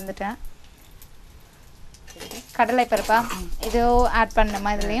முடிவுக்கு வந்துட்டேன். கடலை பருப்பா இதோ ஆட்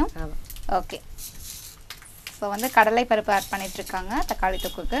பண்ணணுமா இதுலேயும்? ஓகே, ஸோ வந்து கடலை பருப்பு ஆட் பண்ணிட்டுருக்காங்க தக்காளி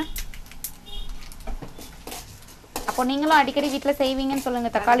தொக்குக்கு. அப்போ நீங்களும் அடிக்கடி வீட்டில் செய்வீங்கன்னு சொல்லுங்க.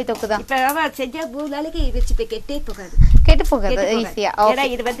 தக்காளி தொக்கு தான் இப்போ செஞ்சா 3 நாளைக்கு வச்சு கெட்டே போகாது, கெட்டு போகாது ஈஸியாக. ஏன்னா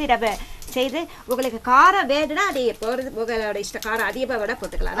இது வந்து நம்ம செய்து உங்களுக்கு காரம் வேணும்னா அது போகிறது உங்களோட இஷ்டம். காரம் அதிகமாக விட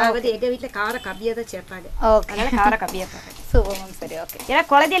போட்டுக்கலாம். அதாவது எங்கள் வீட்டில் காரம் கம்மியாக தான் சேர்ப்பாங்க. ஓகே, அதனால காரம் கம்மியாக போடுறாங்க. சூப்பர், சரி. ஓகே, ஏன்னா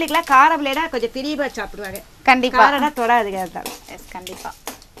குழந்தைகளுக்குலாம் காரம் இல்லைன்னா கொஞ்சம் பிரியமாக சாப்பிடுவாங்க. கண்டிப்பாக காரம்னா தொடாதுங்க. இருந்தாலும் எஸ், கண்டிப்பாக.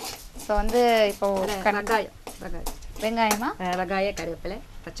 ஸோ வந்து இப்போ வெங்காயமா வெங்காயம், கருவேப்பிலை,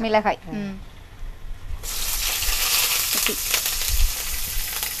 மிளகாய்.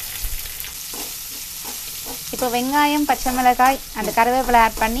 இப்போ வெங்காயம், பச்சை மிளகாய் அந்த கருவேப்பிலை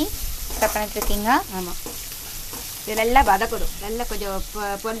ஆட் பண்ணி கட் பண்ணிட்டு இருக்கீங்க. ஆமாம், இது நல்லா வதக்கணும். நல்லா கொஞ்சம்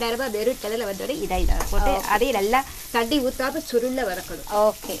பொன்னரமாக வெறும் கலரில் வந்தோடனே இதாக போட்டு அதையும் நல்லா தண்ணி ஊற்றாம சுருள வதக்கணும்.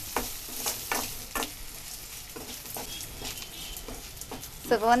 ஓகே,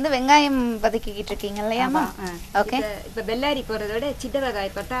 ஸோ இப்போ வந்து வெங்காயம் வதக்கிக்கிட்டு இருக்கீங்க இல்லையாமா? ஓகே. இப்போ பெல்லாரி போடுறதோட சின்ன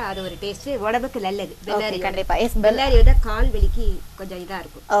வெங்காயம் போட்டா அது ஒரு டேஸ்ட், உடம்புக்கு நல்லது. பெல்லாரி கண்டிப்பா. பெல்லாரியோட கால் வலிக்கு கொஞ்சம் இதா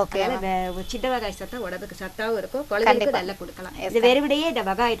இருக்கும். ஓகே. சின்ன வெங்காயம் சாப்பிட்டா உடம்புக்கு சத்தாவும் இருக்கும், குழந்தைகளுக்கு நல்லா கொடுக்கலாம். இது வெறுமனையே இந்த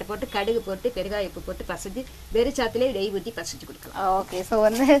வெங்காயத்தை போட்டு கடுகு போட்டு பெருங்காயம் உப்பு போட்டு பசஞ்சு வெறும் சாத்துலேயே நெய் ஊற்றி பசஞ்சு கொடுக்கலாம். ஓகே. ஸோ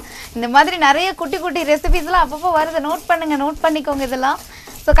வந்து இந்த மாதிரி நிறைய குட்டி குட்டி ரெசிபிஸ்லாம் அப்பப்போ வருது, நோட் பண்ணுங்க, நோட் பண்ணிக்கோங்க இதெல்லாம்.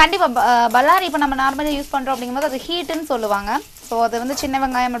 ஸோ கண்டிப்பாக பல்லாரி இப்போ நம்ம நார்மலாக யூஸ் பண்ணுறோம் அப்படிங்கும்போது அது ஹீட்டுன்னு சொல்லுவாங்க. ஸோ அது வந்து சின்ன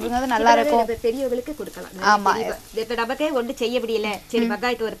வெங்காயம் அப்படிங்கிறது நல்லா இருக்கும், பெரியவங்களுக்கு கொடுக்கலாம். ஆமாம். இப்போ நமக்கே ஒன்று செய்ய முடியல, சரி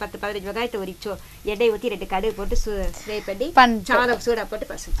வெங்காயத்தை ஒரு 10-15 வெங்காயத்தை உரிச்சோ எண்ணெய் ஊற்றி 2 கடுகு போட்டு ஃப்ரை பண்ணி சாதம் சூடாக போட்டு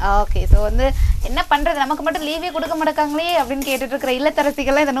பசங்க. ஓகே. ஸோ வந்து என்ன பண்ணுறது, நமக்கு மட்டும் லீவே கொடுக்க மாட்டாங்களே அப்படின்னு கேட்டுட்டு இருக்கிற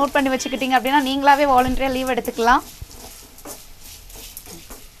இல்லத்தரசிகள்லாம் இதை நோட் பண்ணி வச்சுக்கிட்டீங்க அப்படின்னா நீங்களாவே வாலண்டியராக லீவ் எடுத்துக்கலாம்.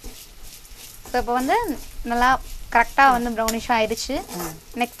 ஸோ இப்போ வந்து நல்லா கரெக்டாக வந்து ப்ரௌனிஷாக ஆயிடுச்சு.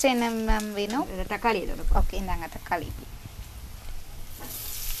 நெக்ஸ்ட் என்ன மேம் வேணும்? தக்காளி. ஓகே, இந்தாங்க தக்காளி.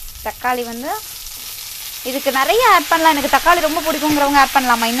 தக்காளி வந்து இதுக்கு நிறைய ஆட் பண்ணலாம், எனக்கு தக்காளி ரொம்ப பிடிக்குங்கிறவங்க ஆட்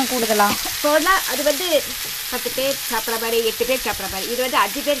பண்ணலாமா இன்னும் கூடுதலாம்? போடலாம். அது வந்து 10 பேர் சாப்பிட்ற மாதிரி, 8 பேர் சாப்பிட்ற மாதிரி. இது வந்து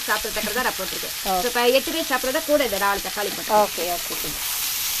 5 பேர் சாப்பிட்ற தக்கரை தான் நான் போட்டிருக்கேன். இப்போ 8 பேர் சாப்பிட்றதா கூட இந்த 4 தக்காளி போட்டேன். Okay okay.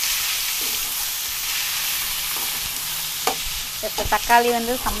 இப்போ தக்காளி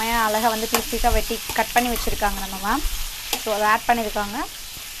வந்து செம்மையாக அழகாக வந்து பீஸ் பீஸாக வெட்டி கட் பண்ணி வச்சுருக்காங்க நம்ம மேம். ஸோ அதை ஆட் பண்ணியிருக்காங்க.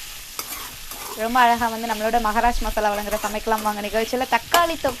 ரொம்ப அழகாக வந்து நம்மளோட மகாராஜ் மசாலா வழங்குற சமைக்கலாம் வாங்க நிகழ்ச்சியில்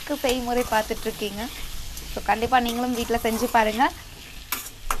தக்காளி தொக்கு செய்முறை பார்த்துட்ருக்கீங்க. ஸோ கண்டிப்பாக நீங்களும் வீட்டில் செஞ்சு பாருங்கள்.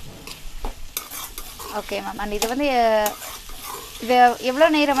 Okay ma'am. அண்ட் இது வந்து இது எவ்வளோ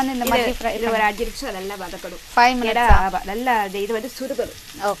நேரம் வந்து இந்த மாதிரி இது ஒரு 5 நிமிஷம் நல்லா வதக்கணும். 5 மினிட்ஸ் நல்லா இது வந்து சுருகணும்.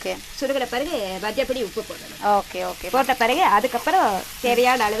 ஓகே. சுருகின பிறகு மஞ்சப்பொடி உப்பு போடணும். Okay okay. போட்ட பிறகு அதுக்கப்புறம்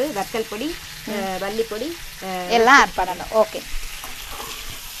தேவையான அளவு வத்தல் பொடி, மல்லிப்பொடி எல்லாம் ஆட் பண்ணணும். ஓகே.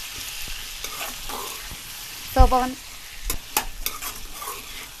 ஸோ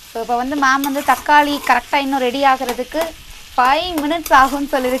இப்போ வந்து மேம் வந்து தக்காளி கரெக்டாக இன்னும் ரெடி ஆகிறதுக்கு 5 மினிட்ஸ்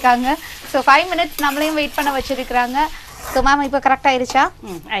ஆகும்னு சொல்லியிருக்காங்க. ஸோ 5 மினிட்ஸ் நம்மளையும் வெயிட் பண்ண வச்சுருக்குறாங்க. ஸோ மேம் இப்போ கரெக்டாக ஆயிடுச்சா?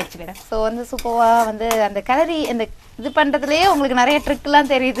 ஆயிடுச்சு மேடம். ஸோ வந்து சூப்பராக வந்து அந்த கலரி அந்த இது பண்ணுறதுலேயே உங்களுக்கு நிறைய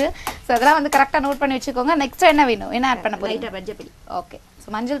ட்ரிக்லாம் தெரியுது. ஸோ அதெல்லாம் வந்து கரெக்டாக நோட் பண்ணி வச்சுக்கோங்க. நெக்ஸ்ட் என்ன வேணும், என்ன ஆட் பண்ண போகிறீங்க? மஞ்சப்பொடி. ஓகே. ஸோ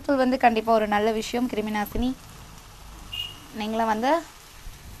மஞ்சள் தூள் வந்து கண்டிப்பாக ஒரு நல்ல விஷயம், கிருமி நாசினி. நீங்களும் வந்து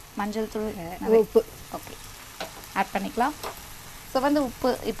மஞ்சள் தூள், உப்பு ஓகே ஆட் பண்ணிக்கலாம். ஸோ வந்து உப்பு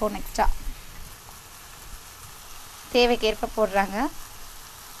இப்போது நெக்ஸ்ட்டாக தேவைக்கேற்ப போடுறாங்க.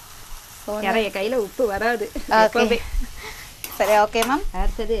 ஸோ நிறைய கையில் உப்பு வராது. ஓகே சரி. Okay ma'am.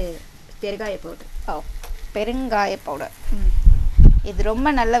 அடுத்தது பெருங்காய பவுடர். ஓ, பெருங்காய பவுடர். இது ரொம்ப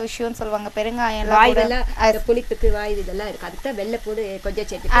நல்ல விஷயம்னு சொல்லுவாங்க. பெருங்காயம் புளிப்புக்கு வாய் இதெல்லாம் இருக்குது. அதுக்கு தான் வெள்ளைப்பூடு கொஞ்சம்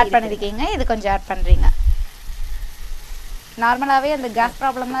சேர்த்து ஆட் பண்ணியிருக்கீங்க. இது கொஞ்சம் ஆட் பண்ணுறீங்க. நார்மலாகவே அந்த கேஸ்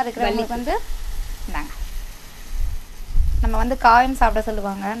ப்ராப்ளம்லாம் இருக்கிறவங்களுக்கு வந்து இந்தாங்க நம்ம வந்து காயம் சாப்பிட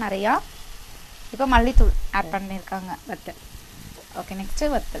சொல்லுவாங்க நிறையா. இப்போ மல்லித்தூள் ஆட் பண்ணியிருக்காங்க. வத்தல். ஓகே.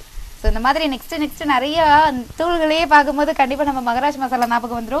 நெக்ஸ்ட்டு வத்தல். ஸோ இந்த மாதிரி நெக்ஸ்ட்டு நிறையா தூள்களையே பார்க்கும்போது கண்டிப்பாக நம்ம மகாராஜ் மசாலா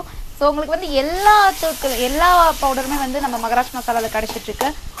ஞாபகம் வந்துடும். ஸோ உங்களுக்கு வந்து எல்லா தூட்கள் எல்லா பவுடருமே வந்து நம்ம மகாராஜ் மசாலாவில் கிடச்சிட்ருக்கு.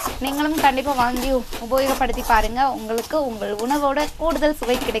 நீங்களும் கண்டிப்பாக வாங்கி உபயோகப்படுத்தி பாருங்கள். உங்களுக்கு உங்கள் உணவோட கூடுதல்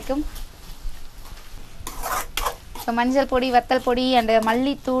சுவை கிடைக்கும். ஸோ மஞ்சள் பொடி, வத்தல் பொடி அண்டு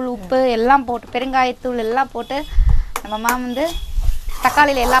மல்லித்தூள், உப்பு எல்லாம் போட்டு, பெருங்காயத்தூள் எல்லாம் போட்டு நம்ம மேம் வந்து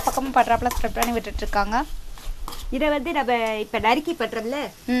தக்காளியில் எல்லா பக்கமும் படுறாப்புல ஸ்ப்ரெட் பண்ணி விட்டுட்ருக்காங்க. இதை வந்து நம்ம இப்போ நறுக்கி பட்டுறோம்ல,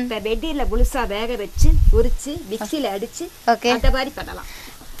 இப்போ வெந்நீரில் முழுசாக வேக வச்சு உரிச்சு மிக்சியில் அடித்து அந்த மாதிரி பண்ணலாம்.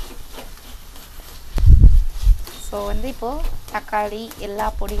 ஸோ வந்து இப்போது தக்காளி எல்லா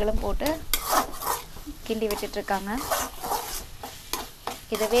பொடிகளும் போட்டு கிண்டி விட்டுட்ருக்காங்க.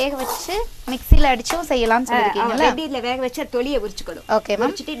 இதை வேக வச்சு மிக்சியில் அடிச்சும் செய்யலாம்னு சொல்லியிருக்கீங்களா? வெந்நீரில் வேக வச்சு தொலியை உரிச்சுக்கணும். Okay ma'am.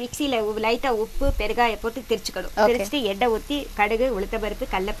 உரிச்சிட்டு மிக்சியில் லைட்டாக உப்பு பெருங்காயம் போட்டு திரிச்சுக்கணும். திரிச்சிட்டு எண்ணெய் ஊற்றி கடுகு, உளுத்தம்பருப்பு,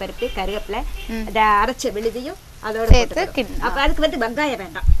 கடலைப்பருப்பு, கருவேப்பிலை, அந்த அரைச்ச விழுதியும் அதோட சேர்த்து. அப்போ அதுக்கு வந்து வெங்காயம்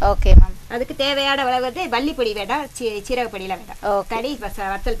வேண்டாம். Okay ma'am. அதுக்கு தேவையான அளவு வந்து மல்லிப்பொடி வேண்டாம், சீரக பொடியெலாம் வேண்டாம். தனி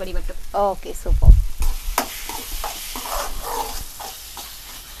வத்தல் பொடி மட்டும். Okay super.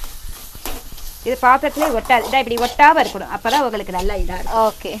 இது பாத்திரத்திலே ஒட்டாது. இதான் இப்படி ஒட்டாமல் இருக்கணும். அப்போ தான் உங்களுக்கு நல்லா இதாக இருக்கும்.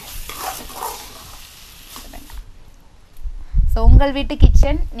 ஓகே. ஸோ உங்கள் வீட்டு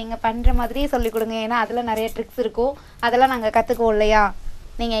கிச்சன் நீங்கள் பண்ணுற மாதிரியே சொல்லிக் கொடுங்க. ஏன்னா அதில் நிறைய ட்ரிக்ஸ் இருக்கும். அதெல்லாம் நாங்கள் கற்றுக்குவோம் இல்லையா?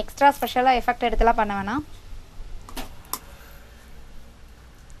 நீங்கள் எக்ஸ்ட்ரா ஸ்பெஷலாக எஃபெக்ட் எடுத்துலாம் பண்ண வேணாம்.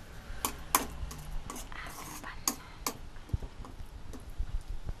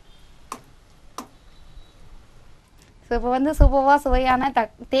 ஸோ இப்போ வந்து சூப்பராக சுவையான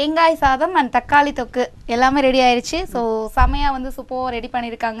தேங்காய் சாதம் அண்ட் தக்காளி தொக்கு எல்லாமே ரெடி ஆயிடுச்சு. ஸோ செமையாக வந்து சூப்பராக ரெடி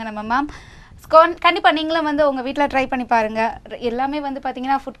பண்ணியிருக்காங்க நம்ம மேம். கண்டிப்பாக நீங்களும் வந்து உங்கள் வீட்டில் ட்ரை பண்ணி பாருங்கள். எல்லாமே வந்து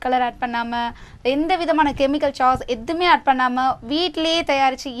பார்த்தீங்கன்னா ஃபுட் கலர் ஆட் பண்ணாமல், எந்த விதமான கெமிக்கல் சாஸ் எதுவுமே ஆட் பண்ணாமல் வீட்டிலேயே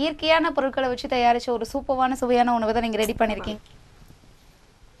தயாரித்து இயற்கையான பொருட்களை வச்சு தயாரித்த ஒரு சூப்பரான சுவையான உணவை தான் நீங்கள் ரெடி பண்ணியிருக்கீங்க.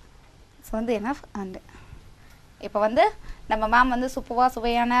 ஸோ வந்து என்ன அண்டு இப்போ வந்து நம்ம மேம் வந்து சூப்பராக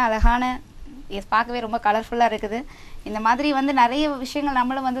சுவையான அழகான பார்க்கவே ரொம்ப கலர்ஃபுல்லாக இருக்குது. இந்த மாதிரி வந்து நிறைய விஷயங்கள்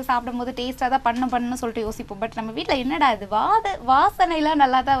நம்மளும் வந்து சாப்பிடும்போது டேஸ்ட்டாக தான் பண்ணணும்னு சொல்லிட்டு யோசிப்போம். பட் நம்ம வீட்டில் என்னடா இது வாசனைலாம்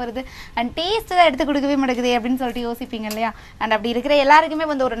நல்லா தான் வருது அண்ட் டேஸ்ட்டு தான் எடுத்து கொடுக்கவே மாட்டேங்குது அப்படின்னு சொல்லிட்டு யோசிப்பீங்க இல்லையா? அண்ட் அப்படி இருக்கிற எல்லாருக்குமே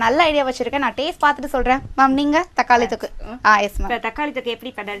வந்து ஒரு நல்ல ஐடியா வச்சுருக்கேன். நான் டேஸ்ட் பார்த்துட்டு சொல்கிறேன். மேம் நீங்கள் தக்காளி தொக்கு எஸ் மேம். தக்காளி தொக்கு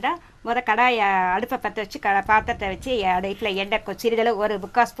எப்படி பண்ணுறா, கடாயை அடுப்பை பற்ற வச்சு பாத்திரத்தை வச்சு அடுப்பில் எண்ணெய் சிறிதளவு ஒரு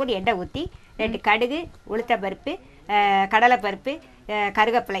 3/4 ஸ்பூன் எண்ணெய் ஊற்றி 2 கடுகு, உளுத்தம்பருப்பு, கடலைப்பருப்பு,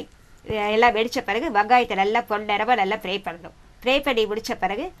 கருவேப்பிலை எல்லாம் வெடித்த பிறகு வெங்காயத்தை நல்லா பொன்னிறமாக நல்லா ஃப்ரை பண்ணணும். ஃப்ரை பண்ணி முடித்த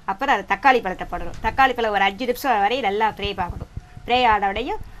பிறகு அப்புறம் அது தக்காளி பழத்தை போடணும். தக்காளி பழம் ஒரு 5 நிமிஷம் வரை நல்லா ஃப்ரை ஆகணும். ஃப்ரை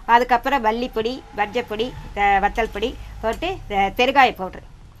ஆனவுடையும் அதுக்கப்புறம் மல்லிப்பொடி, மஞ்சப்பொடி, வத்தல் பொடி போட்டு பெருங்காய பவுட்ரு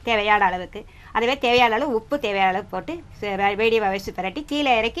தேவையான அளவுக்கு, அதுவே தேவையான அளவு உப்பு தேவையான அளவு போட்டு மீடியமாக வச்சு பரட்டி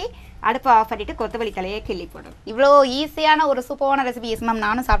கீழே இறக்கி அடுப்பை ஆஃப் பண்ணிவிட்டு கொத்தமல்லி தலையை கிள்ளி போடணும். இவ்வளோ ஈஸியான ஒரு சூப்பரான ரெசிபி. எஸ் மேம்,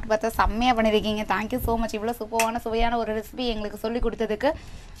 நானும் சாப்பிட்டு பார்த்தா செம்மையாக பண்ணியிருக்கீங்க. Thank you so much. இவ்வளோ சூப்பரான சுவையான ஒரு ரெசிபி எங்களுக்கு சொல்லி கொடுத்ததுக்கு.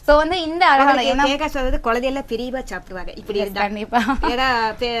 ஸோ வந்து இந்த தேங்காய் சொல்றது குழந்தையெல்லாம் பிரிவாக சாப்பிடுவாங்க. இப்படி கண்டிப்பாக, ஏன்னா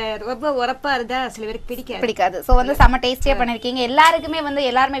ரொம்ப உரப்பாக இருந்தால் சில பேருக்கு பிடிக்காது. ஸோ வந்து செம்ம டேஸ்டியாக பண்ணியிருக்கீங்க. எல்லாருக்குமே வந்து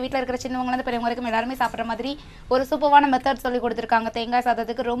எல்லாருமே வீட்டில் இருக்கிற சின்னவங்க பெரியவங்க வரைக்கும் எல்லாருமே சாப்பிட்ற மாதிரி ஒரு சூப்பரான மெத்தட் சொல்லி கொடுத்துருக்காங்க. தேங்காய்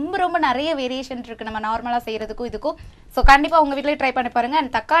சாதத்துக்கு ரொம்ப ரொம்ப நிறைய வேரியேஷன் இருக்குது நம்ம நார்மலாக செய்கிறதுக்கும் இதுக்கும். ஸோ கண்டிப்பாக உங்கள் வீட்டிலே ட்ரை பண்ணி பாருங்கள்.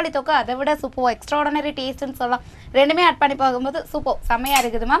 அண்ட் தக்காளி தொக்கு அதை விட சூப்பர் எக்ஸ்ட்ராடனரி டேஸ்ட்னு சொல்லலாம். ரெண்டுமே ஆட் பண்ணி பார்க்கும்போது சூப்பர் செம்மையாக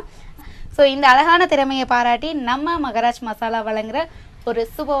இருக்குது மேம். ஸோ இந்த அழகான திறமையை பாராட்டி நம்ம மகாராஜ் மசாலா வழங்குற ஒரு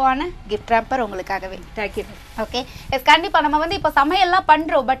சூப்பரான கிஃப்ட் ரேம்பர் உங்களுக்காகவே. தேங்க்யூ. ஓகே எஸ், கண்டிப்பாக நம்ம வந்து இப்போ சமையல்லாம்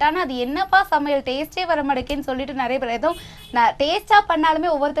பண்ணுறோம். பட் ஆனால் அது என்னப்பா சமையல் டேஸ்ட்டே வர மாட்டேங்குன்னு சொல்லிட்டு நிறைய பேர் ஏதோ நான் டேஸ்ட்டாக பண்ணாலுமே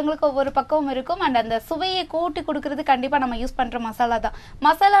ஒவ்வொருத்தங்களுக்கும் ஒவ்வொரு பக்கமும் இருக்கும். அண்ட் அந்த சுவையை கூட்டி கொடுக்குறது கண்டிப்பாக நம்ம யூஸ் பண்ணுற மசாலா தான்.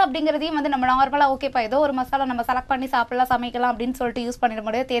 மசாலா அப்படிங்கிறதையும் வந்து நம்ம நார்மலாக ஓகேப்பா ஏதோ ஒரு மசாலா நம்ம செலக்ட் பண்ணி சாப்பிடலாம் சமைக்கலாம் அப்படின்னு சொல்லிட்டு யூஸ் பண்ணிட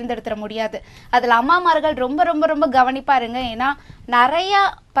முடியாது, தேர்ந்தெடுத்துட முடியாது. அதில் அம்மாமார்கள் ரொம்ப ரொம்ப ரொம்ப கவனிப்பாக இருங்க. ஏன்னா நிறையா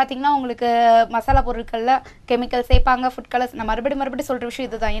பார்த்தீங்கன்னா உங்களுக்கு மசாலா பொருட்களில் கெமிக்கல் சேர்ப்பாங்க, ஃபுட் கலர்ஸ். நான் மறுபடியும் சொல்கிற விஷயம்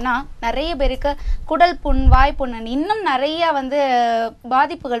இதுதான். ஏன்னா நிறைய பேருக்கு குடல் புண், வாய் புண், இன்னும் நிறைய வந்து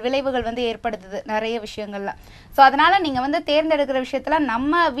பாதிப்புகள், விளைவுகள் வந்து ஏற்படுத்துது நிறைய விஷயங்கள்ல. ஸோ அதனால் நீங்கள் வந்து தேர்ந்தெடுக்கிற விஷயத்தில்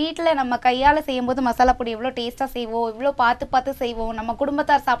நம்ம வீட்டில் நம்ம கையால் செய்யும்போது மசாலா பொடி எவ்வளோ டேஸ்ட்டாக செய்வோம், எவ்வளோ பார்த்து செய்வோம், நம்ம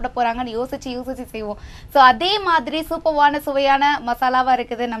குடும்பத்தார் சாப்பிட போகிறாங்கன்னு யோசிச்சு செய்வோம். ஸோ அதே மாதிரி சூப்பரான சுவையான மசாலாவாக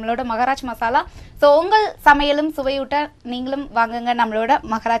இருக்குது நம்மளோட மகாராஜ் மசாலா. ஸோ உங்கள் சமையலும் சுவையூட்ட நீங்களும் வாங்குங்க நம்மளோட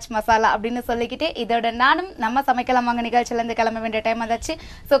மகாராஜ் மசாலா அப்படின்னு சொல்லிக்கிட்டு இதோட நானும் நம்ம சமைக்கலாம் வாங்க நிகழ்ச்சியிலேருந்து கிளம்ப வேண்டிய டைம் வந்துச்சு.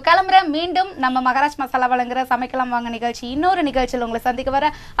 ஸோ கிளம்புறேன். மீண்டும் நம்ம மகாராஜ் மசாலா வழங்குற சமைக்கலாம் வாங்க நிகழ்ச்சி இன்னொரு நிகழ்ச்சியில் உங்களை சந்திக்க வர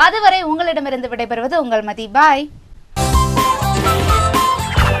அதுவரை உங்களிடமிருந்து விடைபெறுவது உங்கள் மதி. பாய்.